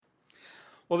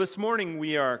Well, this morning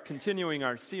we are continuing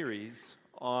our series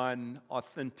on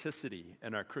authenticity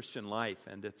in our Christian life,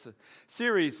 and it's a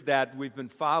series that we've been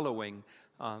following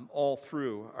all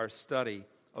through our study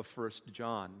of 1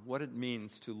 John, what it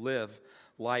means to live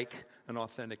like an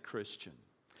authentic Christian.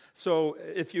 So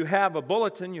if you have a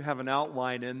bulletin, you have an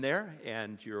outline in there,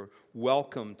 and you're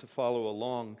welcome to follow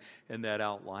along in that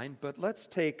outline. But let's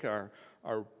take our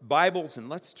Bibles and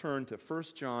let's turn to 1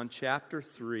 John chapter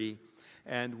 3,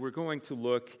 and we're going to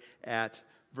look at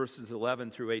verses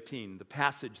 11 through 18, the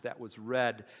passage that was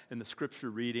read in the scripture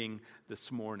reading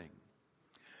this morning.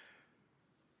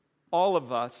 All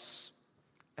of us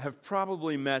have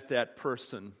probably met that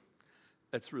person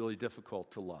that's really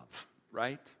difficult to love,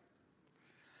 right?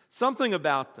 Something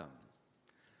about them.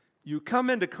 You come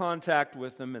into contact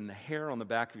with them and the hair on the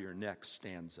back of your neck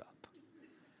stands up.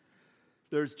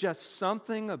 There's just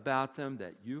something about them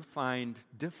that you find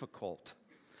difficult.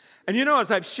 And you know, as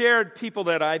I've shared people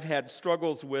that I've had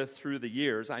struggles with through the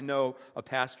years, I know a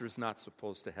pastor's not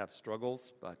supposed to have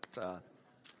struggles, but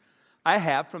I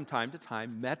have from time to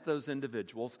time met those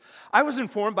individuals. I was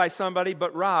informed by somebody,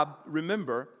 but Rob,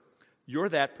 remember, you're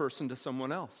that person to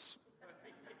someone else.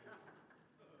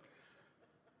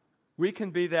 We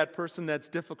can be that person that's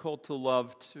difficult to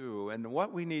love too. And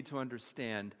what we need to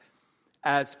understand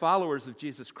as followers of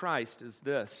Jesus Christ is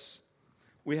this: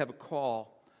 we have a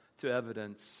call to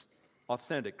evidence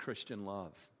authentic Christian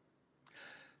love.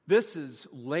 This is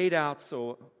laid out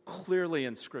so clearly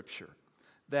in Scripture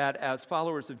that as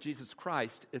followers of Jesus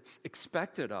Christ, it's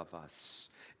expected of us.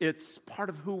 It's part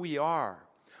of who we are.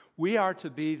 We are to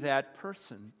be that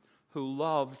person who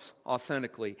loves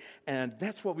authentically. And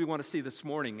that's what we want to see this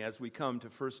morning as we come to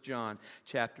 1 John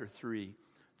chapter 3,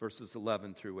 verses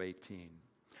 11 through 18.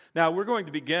 Now, we're going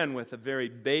to begin with a very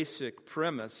basic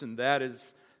premise, and that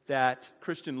is that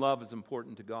Christian love is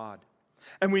important to God.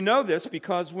 And we know this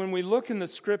because when we look in the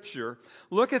Scripture,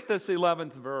 look at this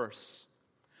 11th verse.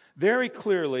 Very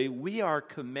clearly, we are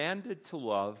commanded to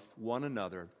love one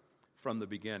another from the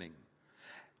beginning.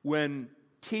 When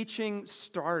teaching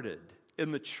started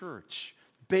in the church,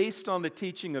 based on the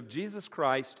teaching of Jesus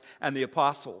Christ and the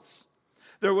apostles,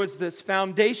 there was this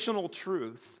foundational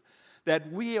truth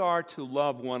that we are to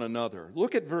love one another.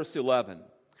 Look at verse 11.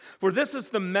 For this is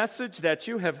the message that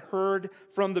you have heard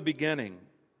from the beginning,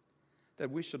 that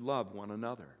we should love one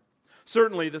another.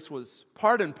 Certainly, this was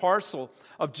part and parcel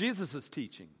of Jesus'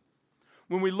 teaching.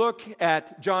 When we look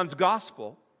at John's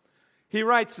gospel, he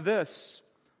writes this,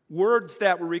 words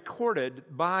that were recorded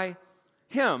by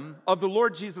him of the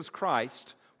Lord Jesus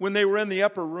Christ when they were in the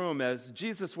upper room as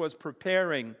Jesus was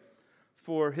preparing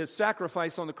for his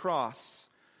sacrifice on the cross.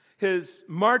 His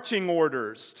marching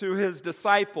orders to his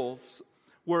disciples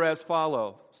were as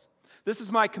follows. This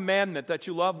is my commandment, that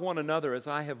you love one another as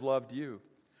I have loved you.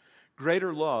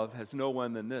 Greater love has no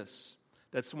one than this,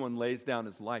 that someone lays down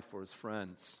his life for his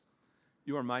friends.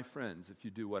 You are my friends if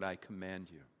you do what I command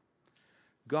you.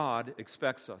 God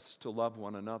expects us to love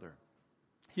one another.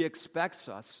 He expects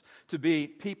us to be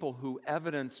people who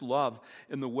evidence love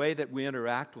in the way that we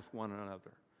interact with one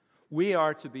another. We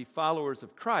are to be followers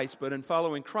of Christ, but in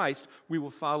following Christ, we will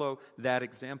follow that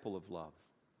example of love.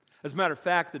 As a matter of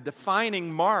fact, the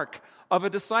defining mark of a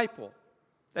disciple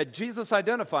that Jesus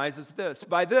identifies is this: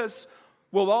 by this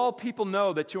will all people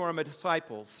know that you are my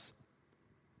disciples,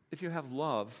 if you have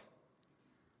love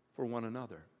for one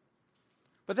another.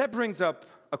 But that brings up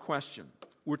a question.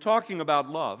 We're talking about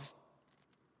love,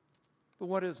 but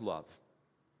what is love?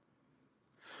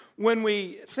 When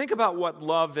we think about what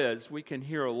love is, we can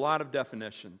hear a lot of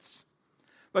definitions.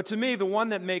 But to me, the one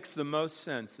that makes the most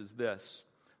sense is this: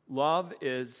 love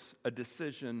is a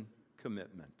decision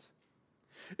commitment.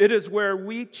 It is where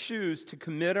we choose to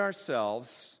commit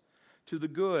ourselves to the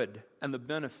good and the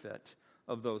benefit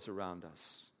of those around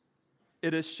us.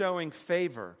 It is showing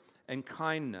favor and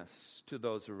kindness to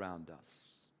those around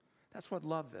us. That's what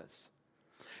love is.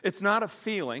 It's not a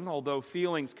feeling, although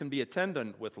feelings can be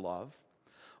attendant with love.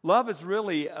 Love is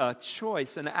really a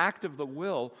choice, an act of the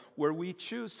will where we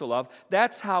choose to love.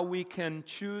 That's how we can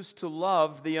choose to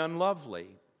love the unlovely.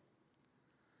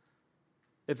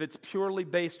 If it's purely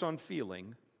based on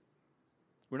feeling,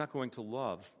 we're not going to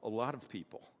love a lot of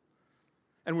people.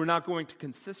 And we're not going to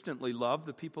consistently love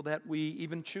the people that we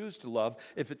even choose to love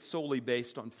if it's solely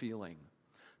based on feeling.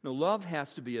 No, love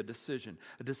has to be a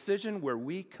decision where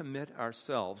we commit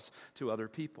ourselves to other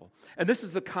people. And this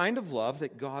is the kind of love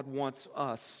that God wants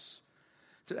us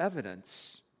to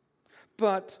evidence.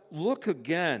 But look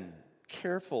again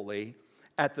carefully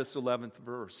at this 11th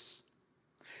verse.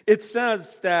 It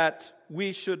says that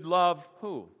we should love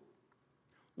who?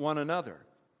 One another.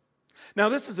 Now,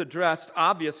 this is addressed,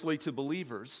 obviously, to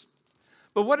believers.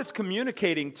 But what it's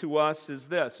communicating to us is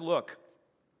this. Look,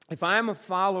 if I am a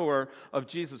follower of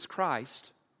Jesus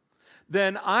Christ,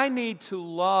 then I need to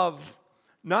love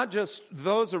not just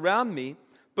those around me,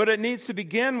 but it needs to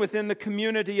begin within the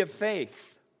community of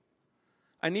faith.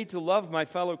 I need to love my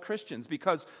fellow Christians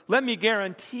because let me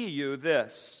guarantee you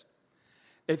this.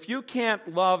 If you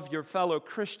can't love your fellow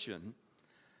Christian,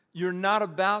 you're not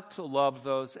about to love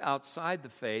those outside the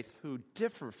faith who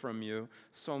differ from you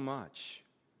so much.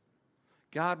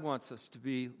 God wants us to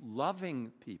be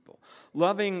loving people.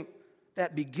 Loving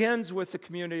that begins with the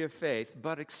community of faith,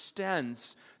 but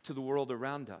extends to the world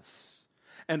around us.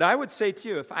 And I would say to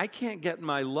you, if I can't get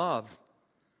my love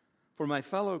for my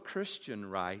fellow Christian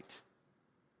right,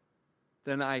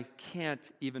 then I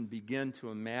can't even begin to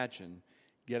imagine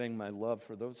getting my love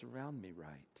for those around me right.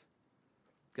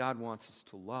 God wants us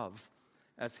to love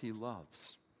as He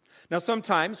loves. Now,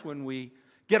 sometimes when we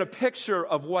get a picture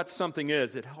of what something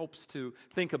is, it helps to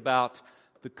think about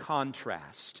the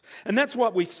contrast. And that's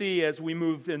what we see as we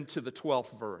move into the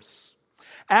 12th verse.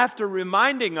 After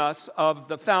reminding us of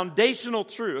the foundational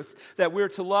truth that we're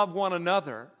to love one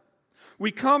another,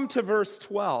 we come to verse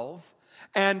 12,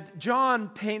 and John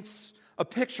paints a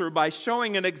picture by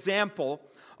showing an example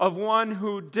of one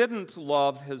who didn't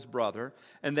love his brother,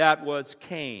 and that was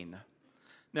Cain.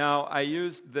 Now, I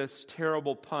used this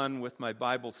terrible pun with my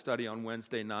Bible study on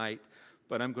Wednesday night,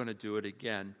 but I'm going to do it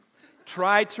again.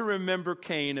 Try to remember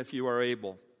Cain if you are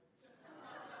able.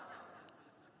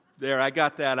 There, I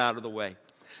got that out of the way.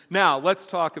 Now, let's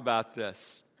talk about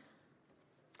this.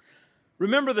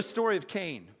 Remember the story of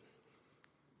Cain.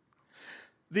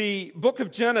 The book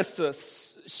of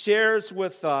Genesis shares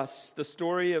with us the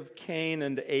story of Cain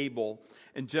and Abel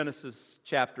in Genesis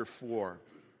chapter 4.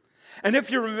 And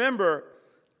if you remember,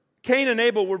 Cain and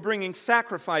Abel were bringing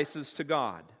sacrifices to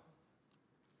God.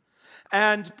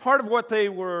 And part of what they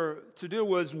were to do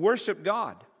was worship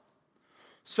God.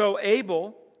 So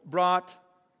Abel brought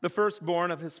the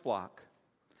firstborn of his flock,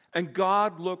 and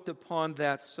God looked upon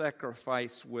that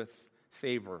sacrifice with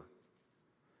favor.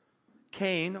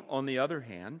 Cain, on the other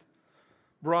hand,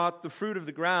 brought the fruit of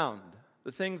the ground,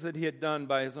 the things that he had done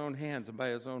by his own hands and by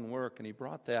his own work, and he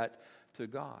brought that to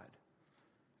God.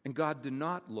 And God did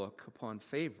not look upon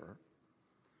favor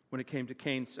when it came to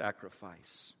Cain's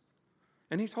sacrifice.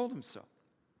 And he told him so.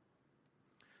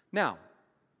 Now,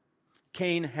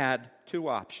 Cain had two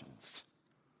options.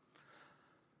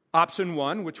 Option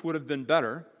one, which would have been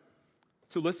better,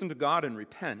 to listen to God and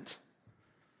repent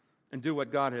and do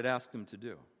what God had asked him to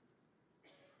do.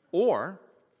 Or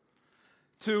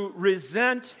to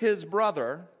resent his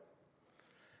brother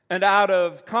and out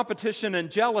of competition and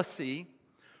jealousy,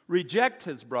 reject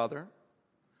his brother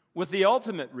with the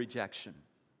ultimate rejection,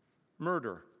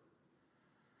 murder.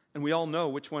 And we all know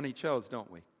which one he chose,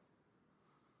 don't we?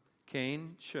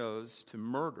 Cain chose to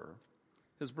murder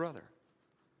his brother.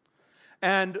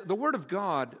 And the Word of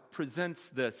God presents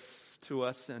this to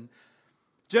us in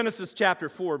Genesis chapter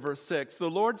 4, verse 6. The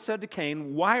Lord said to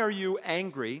Cain, "Why are you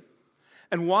angry?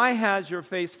 And why has your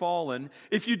face fallen?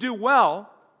 If you do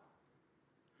well,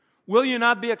 will you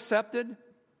not be accepted?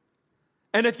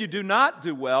 And if you do not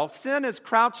do well, sin is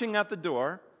crouching at the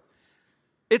door.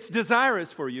 Its desire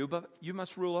is for you, but you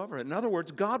must rule over it." In other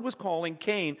words, God was calling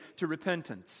Cain to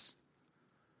repentance.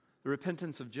 The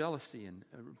repentance of jealousy and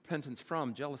repentance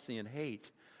from jealousy and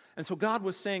hate. And so God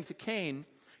was saying to Cain,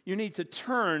 you need to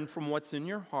turn from what's in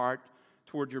your heart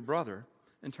toward your brother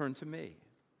and turn to me.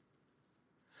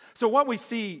 So what we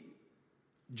see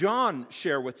John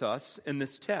share with us in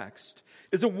this text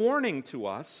is a warning to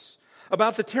us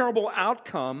about the terrible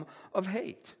outcome of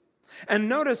hate. And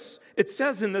notice it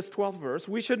says in this 12th verse,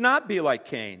 we should not be like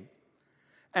Cain.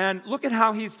 And look at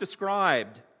how he's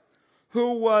described,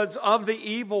 who was of the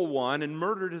evil one and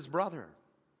murdered his brother.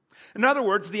 In other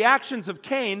words, the actions of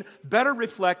Cain better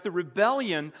reflect the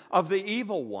rebellion of the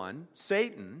evil one,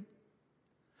 Satan,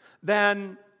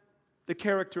 than the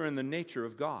character and the nature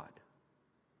of God.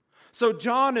 So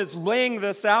John is laying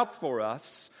this out for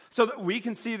us so that we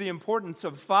can see the importance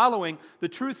of following the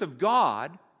truth of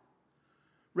God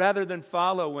rather than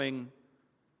following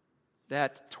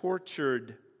that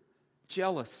tortured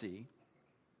jealousy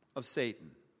of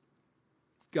Satan.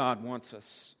 God wants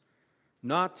us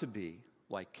not to be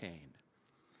like Cain.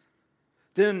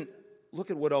 Then look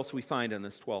at what else we find in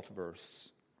this 12th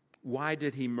verse. Why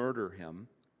did he murder him?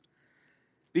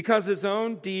 Because his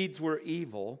own deeds were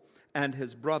evil and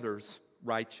his brother's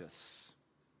righteous.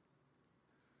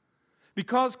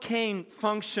 Because Cain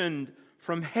functioned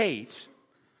from hate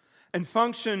and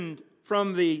functioned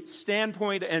from the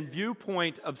standpoint and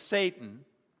viewpoint of Satan,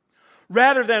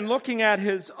 Rather than looking at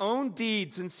his own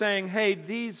deeds and saying, hey,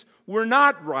 these were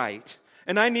not right,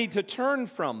 and I need to turn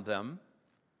from them,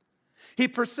 he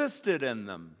persisted in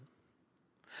them.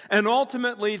 And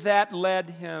ultimately that led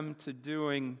him to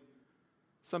doing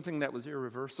something that was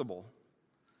irreversible,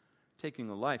 taking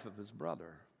the life of his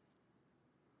brother.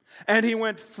 And he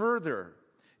went further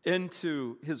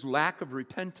into his lack of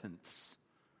repentance,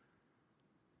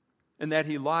 in that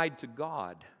he lied to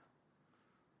God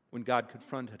when God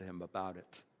confronted him about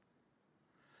it.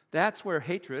 That's where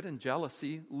hatred and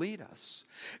jealousy lead us.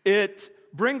 It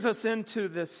brings us into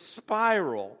this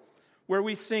spiral where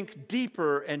we sink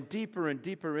deeper and deeper and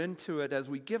deeper into it as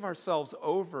we give ourselves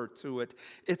over to it.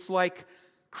 It's like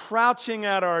crouching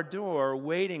at our door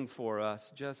waiting for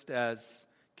us, just as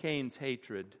Cain's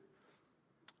hatred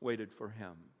waited for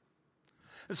him.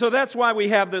 And so that's why we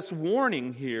have this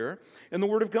warning here in the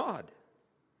Word of God.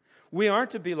 We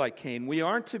aren't to be like Cain. We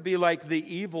aren't to be like the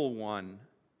evil one.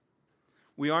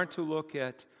 We aren't to look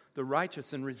at the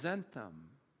righteous and resent them.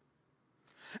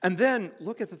 And then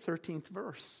look at the 13th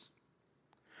verse.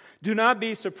 Do not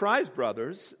be surprised,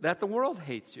 brothers, that the world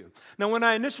hates you. Now, when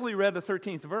I initially read the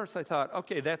 13th verse, I thought,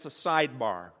 okay, that's a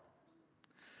sidebar.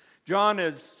 John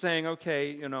is saying,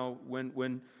 okay,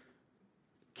 when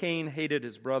Cain hated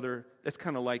his brother, that's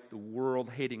kind of like the world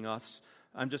hating us.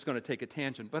 I'm just going to take a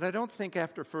tangent. But I don't think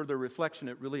after further reflection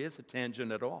it really is a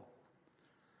tangent at all.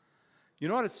 You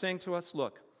know what it's saying to us?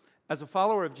 Look, as a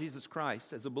follower of Jesus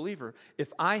Christ, as a believer,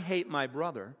 if I hate my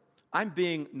brother, I'm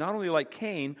being not only like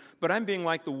Cain, but I'm being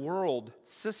like the world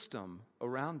system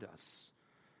around us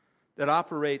that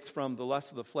operates from the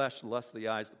lust of the flesh, the lust of the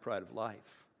eyes, the pride of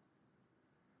life.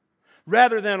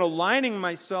 Rather than aligning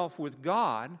myself with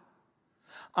God,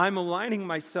 I'm aligning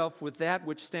myself with that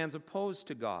which stands opposed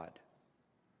to God.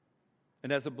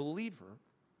 And as a believer,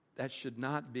 that should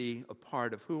not be a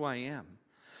part of who I am.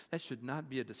 That should not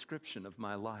be a description of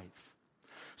my life.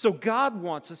 So God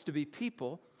wants us to be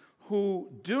people who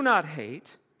do not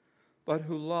hate, but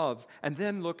who love. And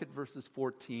then look at verses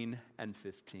 14 and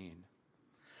 15.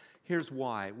 Here's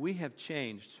why. We have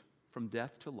changed from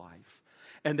death to life,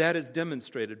 and that is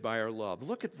demonstrated by our love.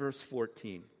 Look at verse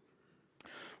 14.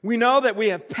 We know that we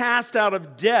have passed out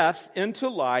of death into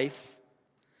life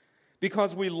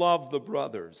because we love the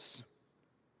brothers.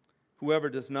 Whoever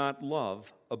does not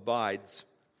love abides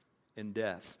in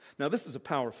death. Now, this is a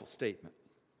powerful statement.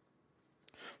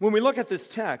 When we look at this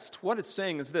text, what it's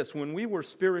saying is this: when we were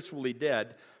spiritually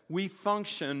dead, we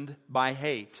functioned by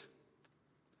hate.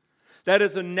 That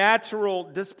is a natural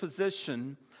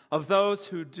disposition of those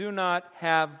who do not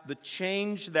have the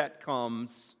change that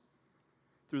comes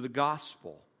through the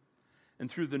gospel and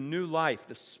through the new life,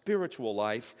 the spiritual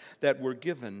life that we're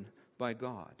given by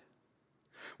God.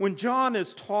 When John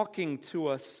is talking to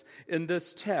us in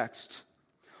this text,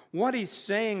 what he's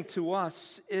saying to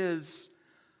us is,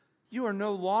 you are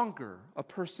no longer a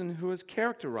person who is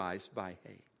characterized by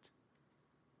hate.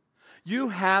 You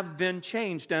have been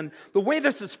changed. And the way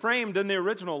this is framed in the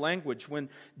original language, when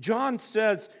John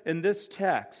says in this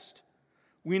text,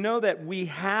 we know that we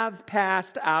have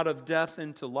passed out of death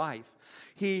into life.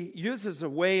 He uses a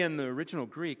way in the original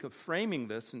Greek of framing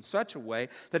this in such a way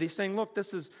that he's saying, look,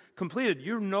 this is completed.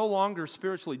 You're no longer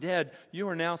spiritually dead. You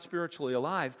are now spiritually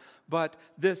alive. But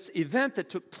this event that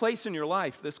took place in your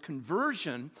life, this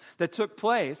conversion that took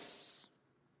place,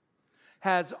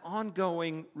 has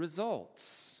ongoing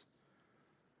results.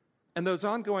 And those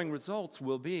ongoing results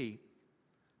will be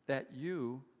that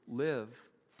you live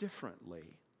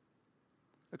differently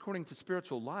according to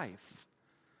spiritual life,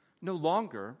 no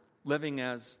longer living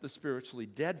as the spiritually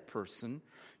dead person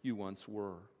you once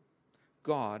were.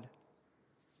 God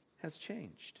has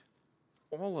changed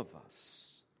all of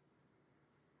us.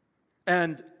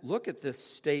 And look at this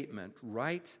statement,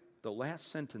 right? The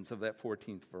last sentence of that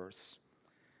 14th verse.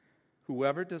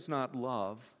 Whoever does not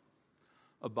love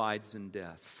abides in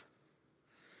death.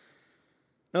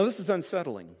 Now, this is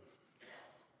unsettling.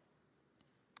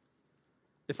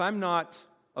 If I'm not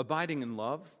abiding in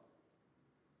love,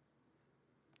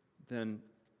 then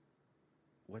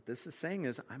what this is saying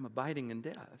is I'm abiding in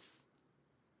death.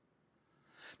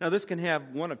 Now, this can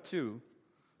have one of two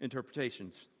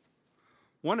interpretations.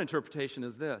 One interpretation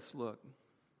is this: look,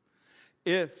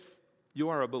 if you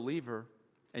are a believer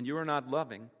and you are not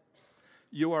loving,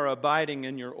 you are abiding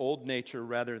in your old nature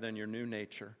rather than your new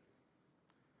nature.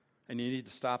 And you need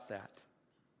to stop that.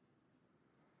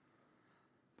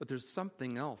 But there's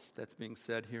something else that's being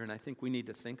said here, and I think we need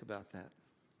to think about that.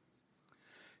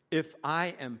 If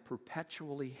I am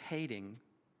perpetually hating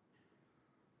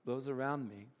those around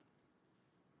me,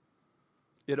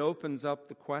 it opens up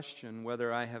the question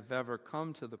whether I have ever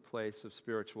come to the place of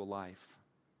spiritual life.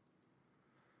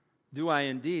 Do I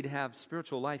indeed have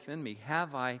spiritual life in me?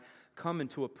 Have I come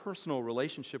into a personal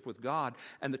relationship with God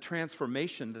and the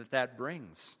transformation that that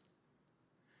brings?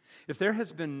 If there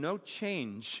has been no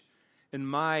change in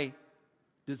my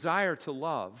desire to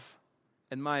love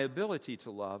and my ability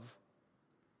to love,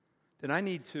 then I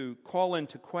need to call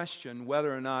into question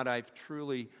whether or not I've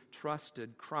truly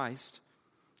trusted Christ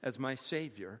as my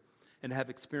Savior and have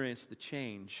experienced the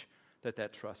change that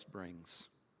that trust brings.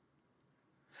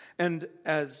 And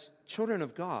as children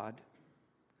of God,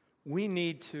 we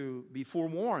need to be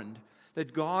forewarned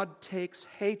that God takes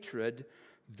hatred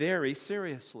very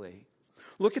seriously.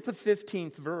 Look at the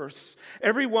 15th verse.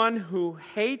 Everyone who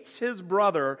hates his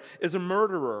brother is a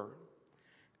murderer,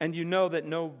 and you know that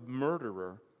no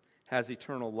murderer has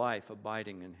eternal life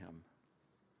abiding in him.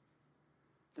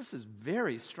 This is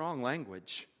very strong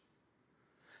language.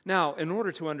 Now, in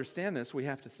order to understand this, we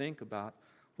have to think about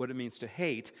what it means to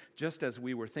hate, just as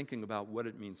we were thinking about what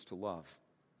it means to love.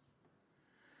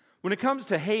 When it comes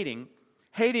to hating,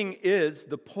 hating is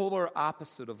the polar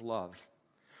opposite of love,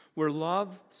 where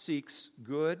love seeks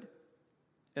good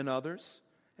in others,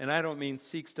 and I don't mean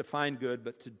seeks to find good,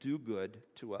 but to do good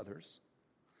to others.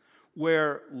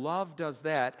 Where love does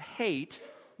that, hate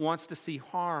wants to see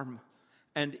harm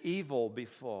and evil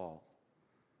befall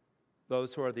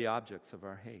those who are the objects of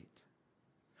our hate.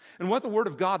 And what the Word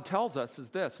of God tells us is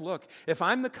this: look, if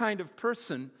I'm the kind of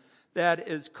person that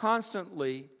is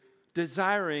constantly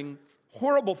desiring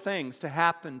horrible things to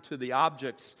happen to the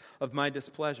objects of my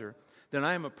displeasure, then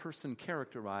I am a person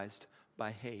characterized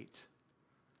by hate.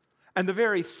 And the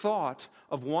very thought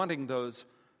of wanting those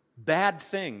bad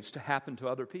things to happen to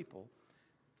other people,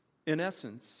 in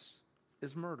essence,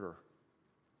 is murder.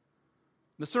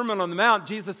 In the Sermon on the Mount,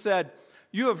 Jesus said,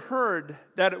 "You have heard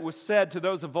that it was said to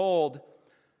those of old,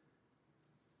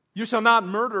 'You shall not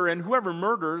murder, and whoever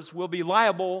murders will be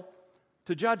liable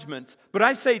to judgment. But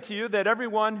I say to you that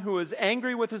everyone who is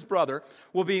angry with his brother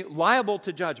will be liable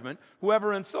to judgment.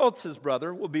 Whoever insults his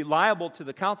brother will be liable to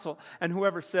the council, and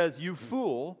whoever says, 'You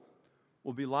fool,'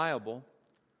 will be liable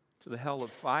to the hell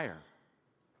of fire."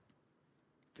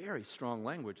 Very strong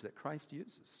language that Christ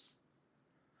uses.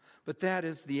 But that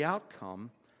is the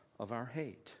outcome of our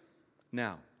hate.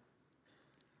 Now,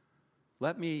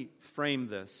 let me frame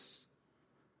this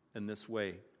in this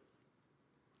way.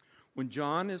 When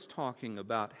John is talking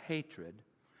about hatred,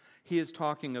 he is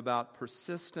talking about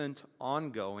persistent,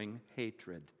 ongoing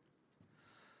hatred.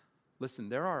 Listen,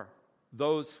 there are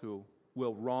those who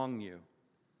will wrong you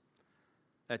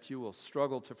that you will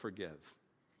struggle to forgive.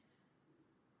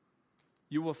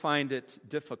 You will find it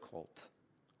difficult.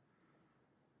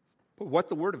 But what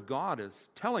the Word of God is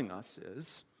telling us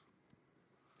is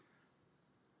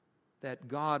that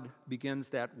God begins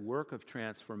that work of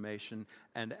transformation,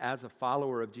 and as a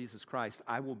follower of Jesus Christ,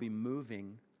 I will be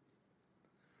moving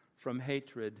from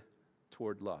hatred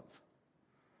toward love.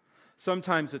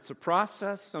 Sometimes it's a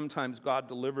process. Sometimes God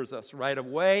delivers us right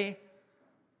away.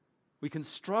 We can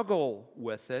struggle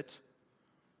with it,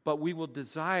 but we will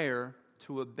desire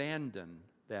to abandon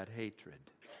that hatred.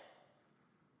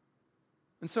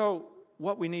 And so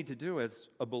what we need to do as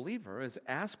a believer is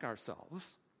ask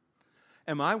ourselves,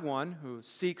 am I one who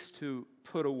seeks to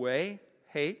put away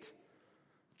hate,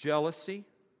 jealousy,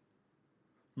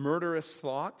 murderous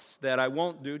thoughts that I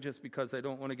won't do just because I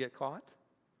don't want to get caught?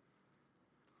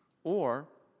 Or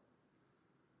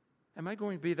am I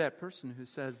going to be that person who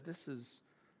says, this is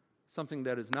something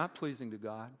that is not pleasing to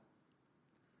God,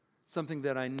 something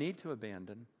that I need to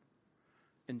abandon,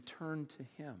 and turn to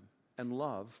Him and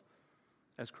love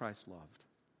as Christ loved?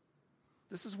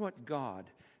 This is what God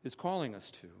is calling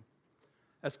us to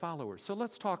as followers. So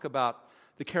let's talk about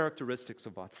the characteristics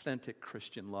of authentic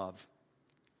Christian love.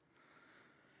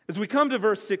 As we come to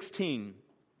verse 16,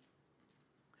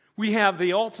 we have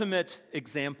the ultimate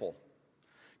example.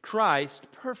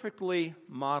 Christ perfectly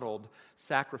modeled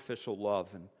sacrificial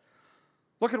love. And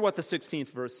look at what the 16th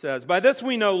verse says. "By this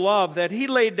we know love, that He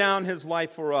laid down His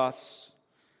life for us,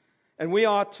 and we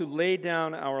ought to lay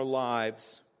down our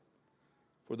lives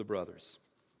for the brothers."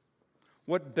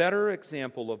 What better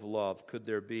example of love could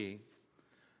there be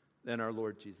than our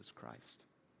Lord Jesus Christ?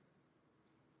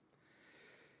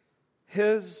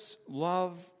 His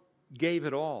love gave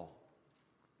it all.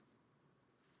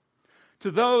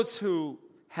 To those who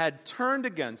had turned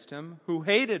against Him, who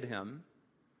hated Him,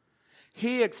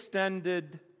 He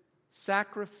extended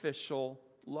sacrificial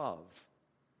love.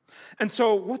 And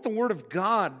so what the Word of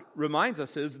God reminds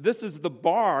us is this is the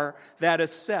bar that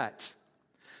is set.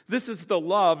 This is the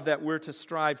love that we're to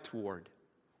strive toward.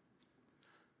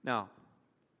 Now,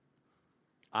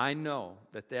 I know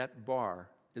that that bar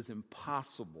is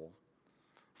impossible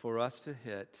for us to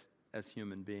hit as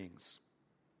human beings.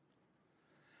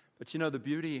 But you know, the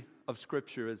beauty of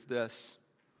Scripture is this.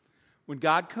 When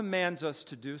God commands us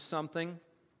to do something,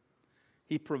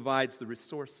 He provides the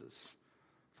resources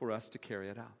for us to carry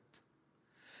it out.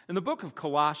 In the book of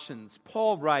Colossians,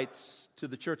 Paul writes to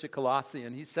the church at Colossae,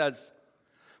 and he says,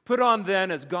 "Put on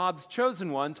then as God's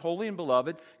chosen ones, holy and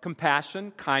beloved,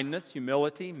 compassion, kindness,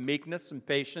 humility, meekness, and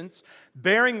patience,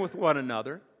 bearing with one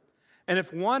another. And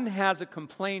if one has a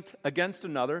complaint against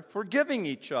another, forgiving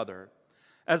each other,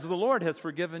 as the Lord has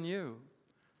forgiven you,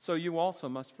 so you also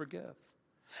must forgive.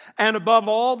 And above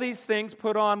all these things,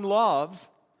 put on love,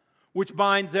 which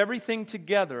binds everything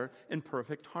together in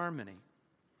perfect harmony."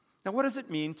 Now, what does it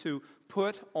mean to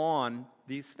put on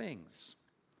these things?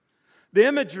 The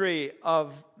imagery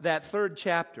of that third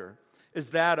chapter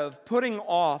is that of putting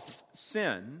off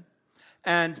sin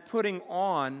and putting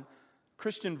on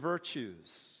Christian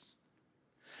virtues.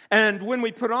 And when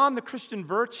we put on the Christian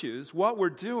virtues, what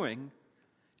we're doing,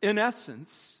 in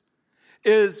essence,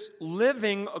 is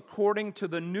living according to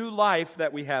the new life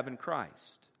that we have in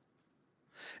Christ.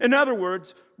 In other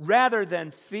words, rather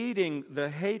than feeding the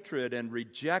hatred and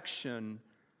rejection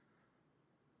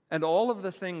and all of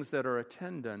the things that are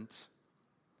attendant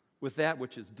with that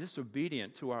which is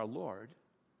disobedient to our Lord,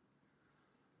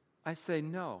 I say,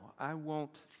 no, I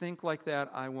won't think like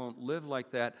that. I won't live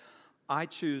like that. I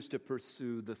choose to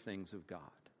pursue the things of God.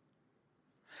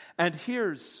 And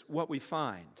here's what we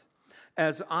find.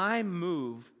 As I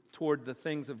move toward the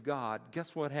things of God,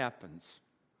 guess what happens?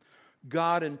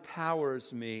 God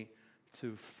empowers me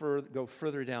to go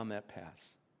further down that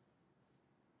path.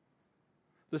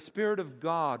 The Spirit of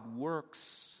God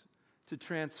works to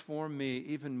transform me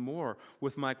even more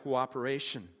with my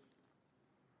cooperation.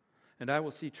 And I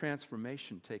will see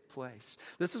transformation take place.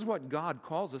 This is what God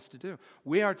calls us to do.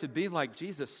 We are to be like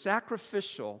Jesus,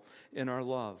 sacrificial in our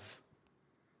love,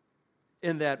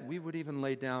 in that we would even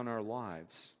lay down our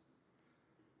lives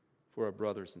for our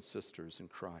brothers and sisters in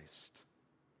Christ.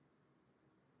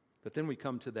 But then we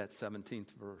come to that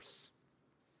 17th verse.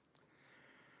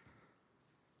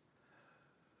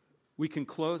 We can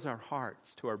close our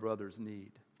hearts to our brother's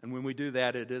need. And when we do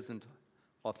that, it isn't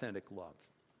authentic love.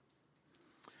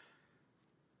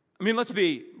 I mean, let's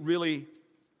be really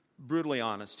brutally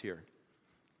honest here.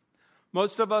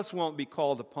 Most of us won't be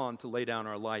called upon to lay down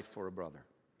our life for a brother,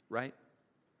 right?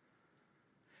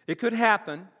 It could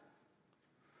happen,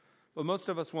 but most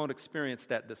of us won't experience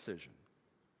that decision.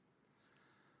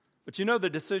 But you know the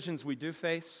decisions we do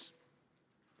face?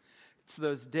 It's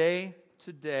those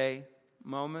day-to-day,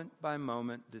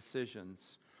 moment-by-moment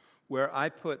decisions where I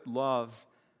put love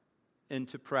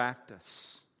into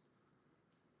practice.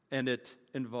 And it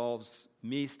involves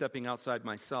me stepping outside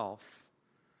myself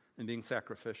and being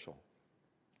sacrificial.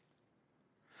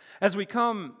 As we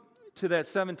come to that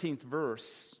 17th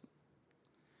verse,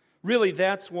 really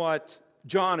that's what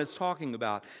John is talking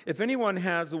about. If anyone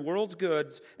has the world's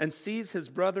goods and sees his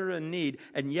brother in need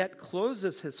and yet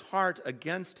closes his heart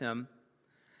against him,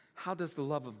 how does the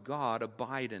love of God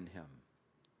abide in him?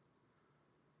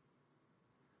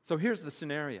 So here's the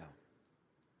scenario.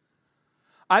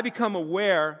 I become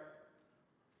aware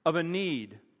of a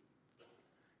need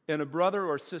in a brother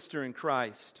or sister in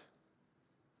Christ.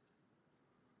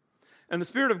 And the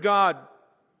Spirit of God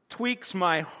tweaks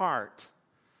my heart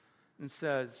and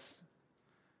says,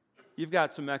 you've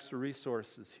got some extra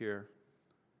resources here.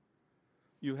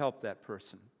 You help that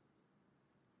person.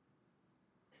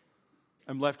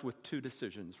 I'm left with two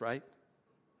decisions, right?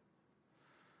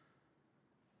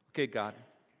 Okay, God,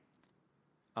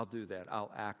 I'll do that.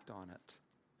 I'll act on it.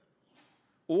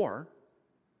 Or,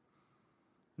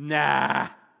 nah,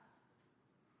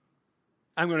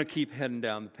 I'm going to keep heading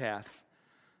down the path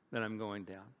that I'm going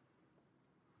down.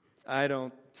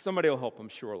 Somebody will help them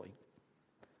surely.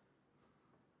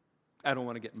 I don't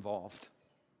want to get involved.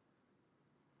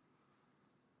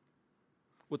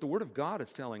 What the Word of God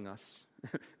is telling us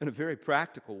in a very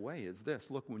practical way is this.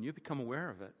 Look, when you become aware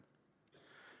of it,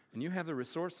 and you have the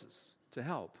resources to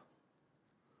help,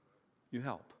 you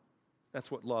help.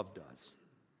 That's what love does.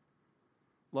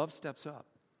 Love steps up.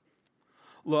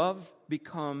 Love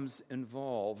becomes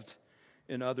involved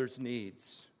in others'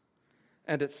 needs,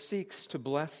 and it seeks to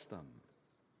bless them.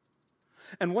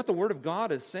 And what the Word of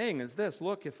God is saying is this: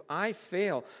 look, if I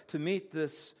fail to meet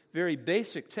this very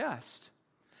basic test,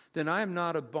 then I am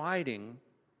not abiding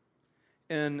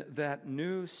in that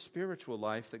new spiritual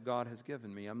life that God has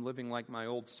given me. I'm living like my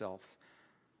old self,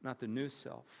 not the new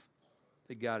self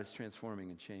that God is transforming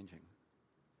and changing.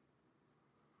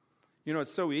 You know,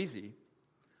 it's so easy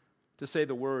to say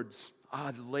the words,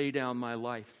 I'd lay down my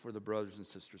life for the brothers and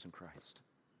sisters in Christ.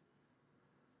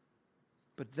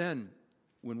 But then,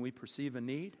 when we perceive a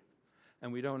need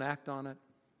and we don't act on it,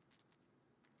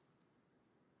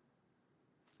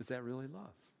 is that really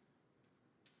love?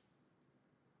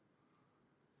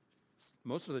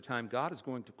 Most of the time, God is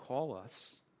going to call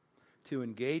us to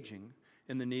engaging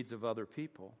in the needs of other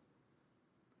people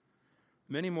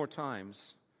many more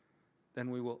times than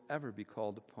we will ever be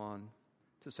called upon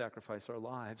to sacrifice our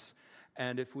lives.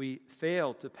 And if we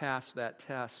fail to pass that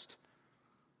test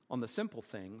on the simple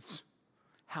things,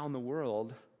 how in the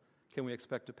world can we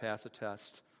expect to pass a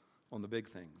test on the big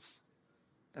things?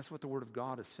 That's what the Word of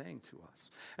God is saying to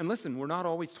us. And listen, we're not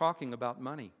always talking about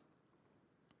money.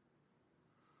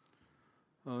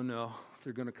 Oh no,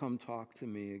 they're going to come talk to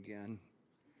me again.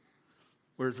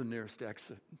 Where's the nearest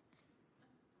exit?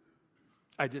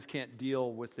 I just can't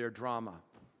deal with their drama,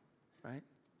 right?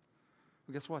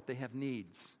 Well, guess what? They have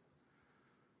needs.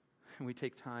 And we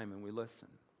take time and we listen.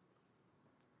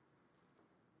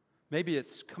 Maybe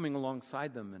it's coming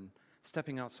alongside them and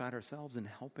stepping outside ourselves and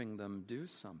helping them do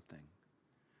something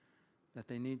that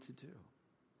they need to do.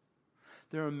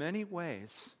 There are many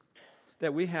ways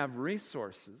that we have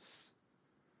resources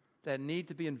that need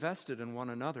to be invested in one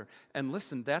another. And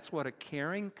listen, that's what a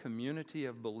caring community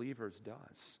of believers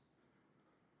does.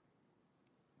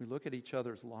 We look at each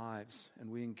other's lives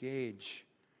and we engage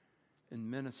in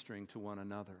ministering to one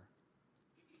another.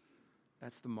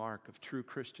 That's the mark of true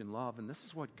Christian love. And this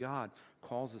is what God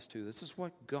calls us to. This is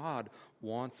what God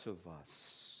wants of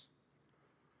us.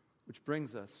 Which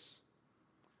brings us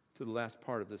to the last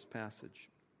part of this passage.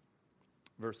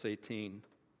 Verse 18.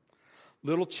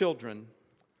 Little children,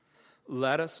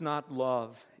 let us not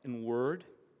love in word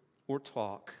or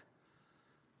talk,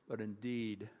 but in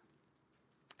deed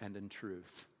and in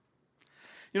truth.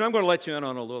 You know, I'm going to let you in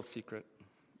on a little secret.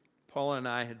 Paula and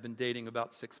I had been dating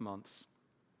about 6 months.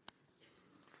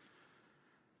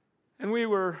 And we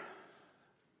were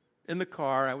in the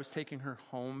car. I was taking her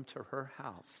home to her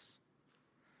house.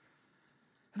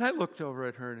 And I looked over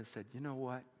at her and I said, you know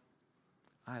what?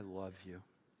 I love you.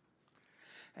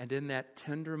 And in that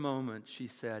tender moment, she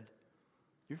said,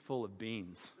 you're full of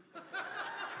beans.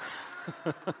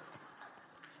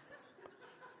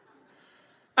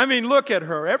 I mean, look at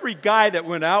her. Every guy that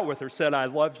went out with her said, I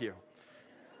love you.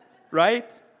 Right?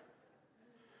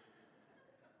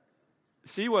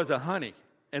 She was a honey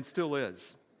and still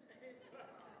is.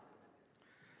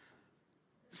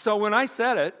 So when I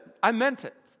said it, I meant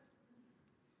it.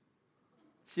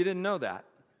 She didn't know that,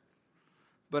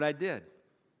 but I did.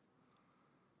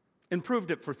 And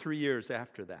proved it for 3 years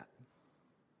after that.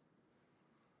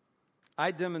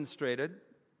 I demonstrated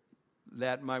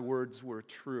that my words were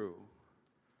true.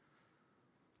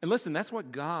 And listen, that's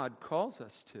what God calls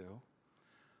us to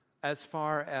as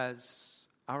far as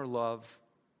our love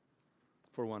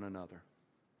for one another.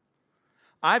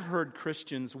 I've heard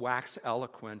Christians wax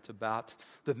eloquent about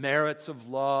the merits of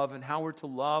love and how we're to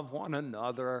love one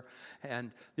another and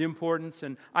the importance.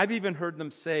 And I've even heard them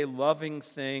say loving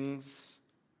things.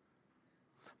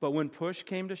 But when push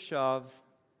came to shove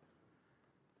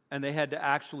and they had to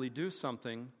actually do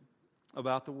something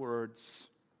about the words,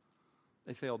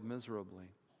 they failed miserably.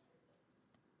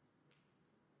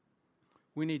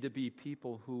 We need to be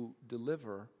people who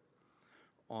deliver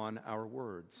on our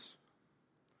words.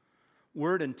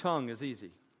 Word and tongue is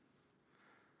easy.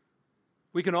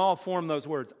 We can all form those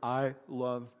words. I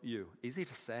love you. Easy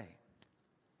to say.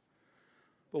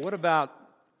 But what about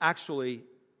actually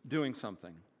doing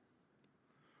something?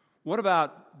 What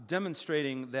about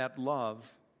demonstrating that love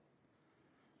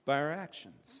by our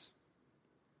actions?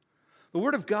 The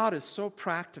Word of God is so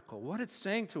practical. What it's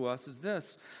saying to us is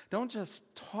this: don't just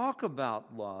talk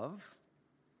about love,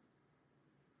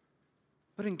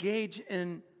 but engage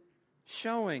in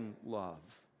showing love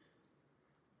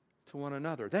to one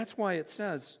another. That's why it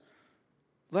says,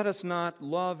 let us not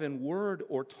love in word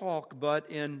or talk, but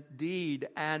in deed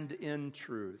and in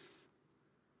truth.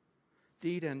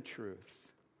 Deed and truth.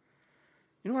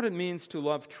 You know what it means to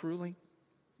love truly?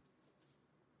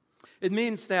 It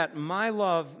means that my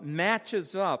love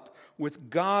matches up with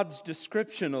God's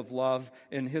description of love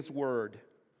in His Word.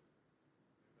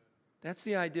 That's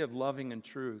the idea of loving in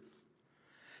truth.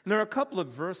 And there are a couple of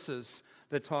verses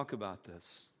that talk about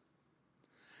this.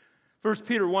 1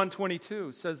 Peter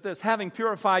 1:22 says this: having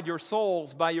purified your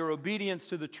souls by your obedience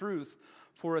to the truth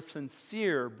for a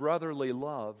sincere brotherly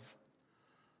love,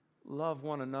 love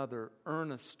one another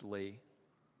earnestly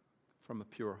from a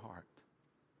pure heart.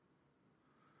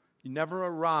 You never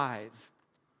arrive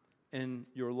in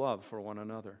your love for one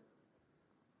another.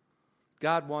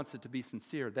 God wants it to be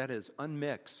sincere, that is,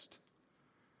 unmixed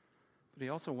but he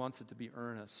also wants it to be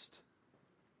earnest.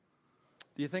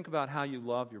 Do you think about how you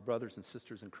love your brothers and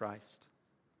sisters in Christ?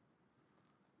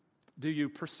 Do you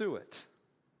pursue it?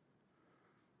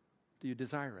 Do you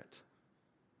desire it?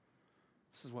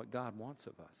 This is what God wants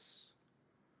of us.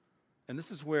 And this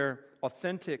is where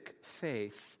authentic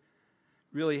faith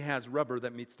really has rubber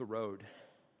that meets the road.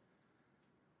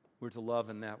 We're to love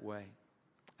in that way.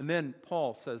 And then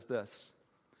Paul says this,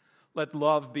 let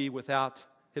love be without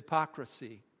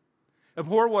hypocrisy.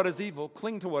 Abhor what is evil,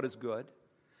 cling to what is good.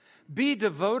 Be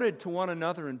devoted to one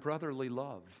another in brotherly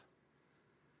love.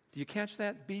 Do you catch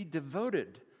that? Be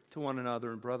devoted to one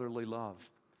another in brotherly love.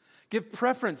 Give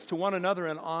preference to one another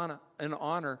in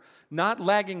honor, not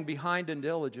lagging behind in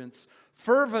diligence,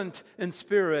 fervent in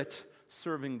spirit,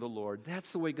 serving the Lord.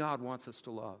 That's the way God wants us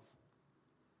to love,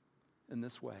 in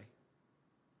this way.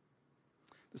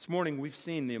 This morning we've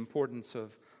seen the importance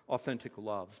of authentic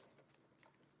love.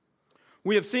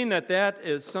 We have seen that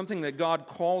is something that God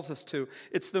calls us to.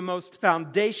 It's the most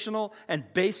foundational and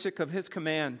basic of His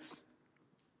commands.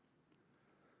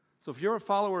 So if you're a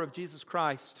follower of Jesus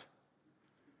Christ,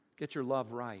 get your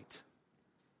love right.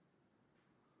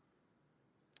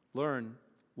 Learn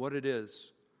what it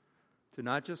is to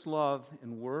not just love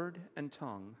in word and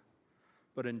tongue,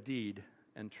 but in deed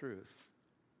and truth.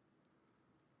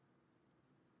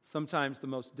 Sometimes the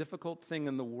most difficult thing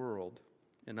in the world,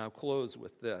 and I'll close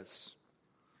with this,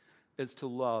 is to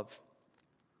love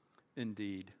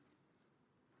indeed.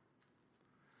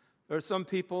 There are some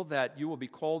people that you will be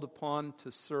called upon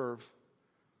to serve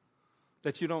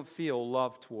that you don't feel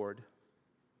love toward.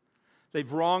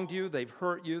 They've wronged you, they've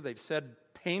hurt you, they've said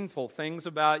painful things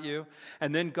about you,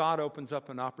 and then God opens up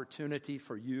an opportunity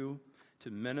for you to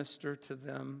minister to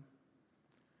them.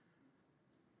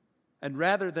 And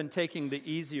rather than taking the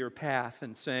easier path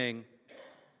and saying,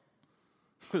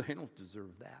 they don't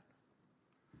deserve that.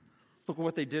 Look at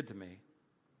what they did to me.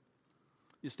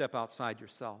 You step outside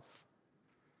yourself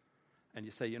and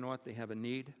you say, you know what, they have a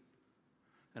need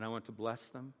and I want to bless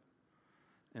them,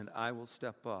 and I will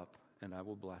step up and I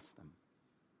will bless them.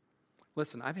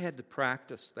 Listen, I've had to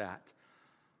practice that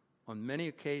on many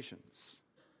occasions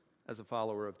as a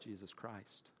follower of Jesus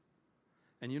Christ.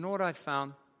 And you know what I've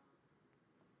found?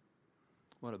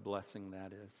 What a blessing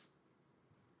that is.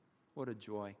 What a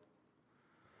joy.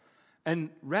 And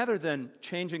rather than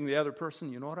changing the other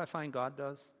person, you know what I find God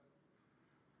does?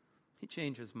 He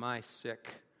changes my sick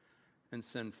and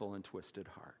sinful and twisted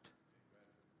heart.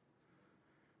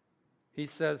 He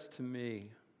says to me,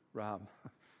 Rob,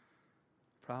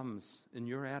 problems in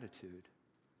your attitude.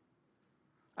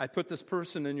 I put this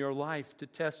person in your life to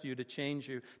test you, to change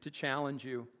you, to challenge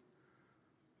you.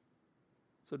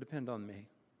 So depend on me.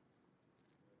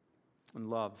 And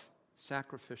love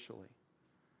sacrificially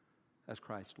as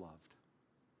Christ loved.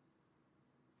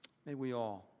 May we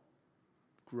all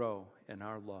grow in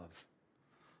our love,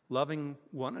 loving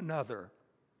one another,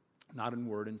 not in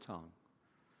word and tongue,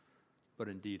 but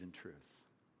in deed and truth.